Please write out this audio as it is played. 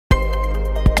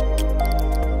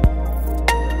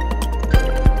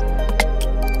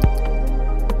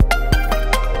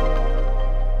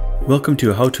Welcome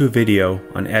to a how-to video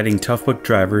on adding TOUGHBOOK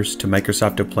drivers to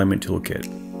Microsoft Deployment Toolkit.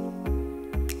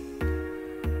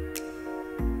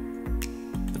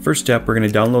 The first step, we're going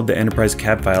to download the enterprise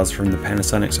CAD files from the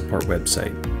Panasonic support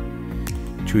website.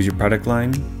 Choose your product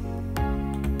line,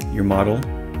 your model,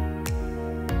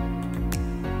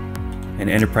 and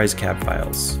enterprise CAD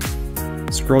files.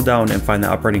 Scroll down and find the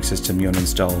operating system you want to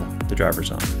install the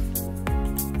drivers on.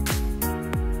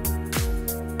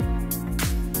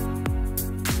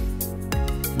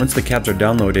 Once the CADs are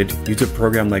downloaded, use a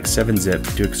program like 7-Zip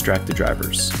to extract the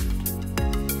drivers.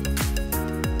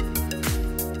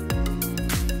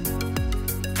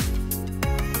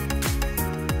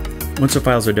 Once the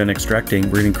files are done extracting,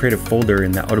 we're going to create a folder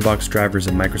in the out-of-box drivers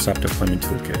in Microsoft Deployment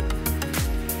Toolkit.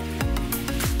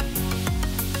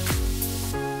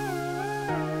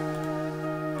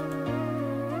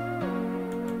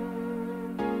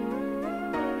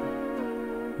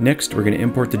 Next, we're going to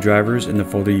import the drivers in the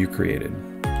folder you created.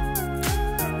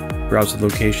 Browse the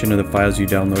location of the files you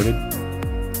downloaded.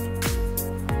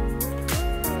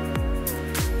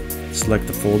 Select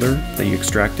the folder that you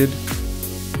extracted.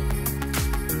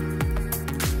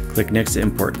 Click Next to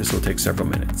import. This will take several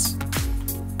minutes.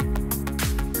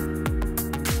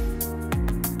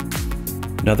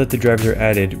 Now that the drivers are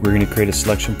added, we're going to create a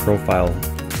selection profile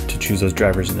to choose those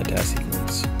drivers in the task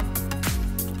sequence.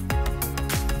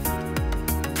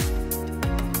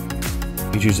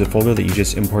 You choose the folder that you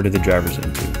just imported the drivers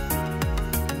into.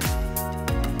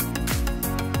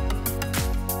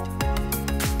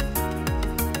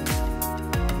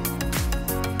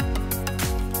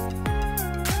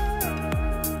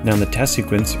 Now in the test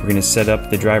sequence, we're going to set up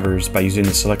the drivers by using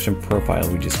the selection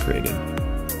profile we just created.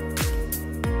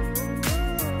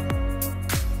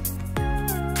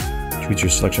 Choose your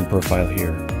selection profile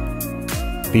here.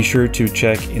 Be sure to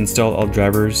check Install All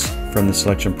Drivers from the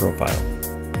selection profile.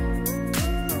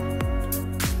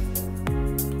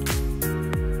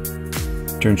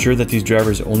 To ensure that these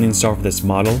drivers only install for this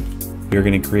model, we are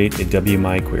going to create a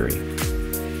WMI query.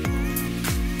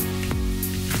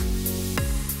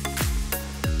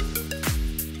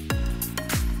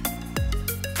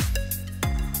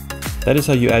 That is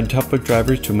how you add TOUGHBOOK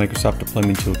drivers to a Microsoft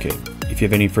Deployment Toolkit. If you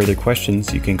have any further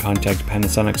questions, you can contact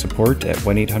Panasonic support at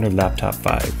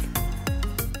 1-800-LAPTOP5.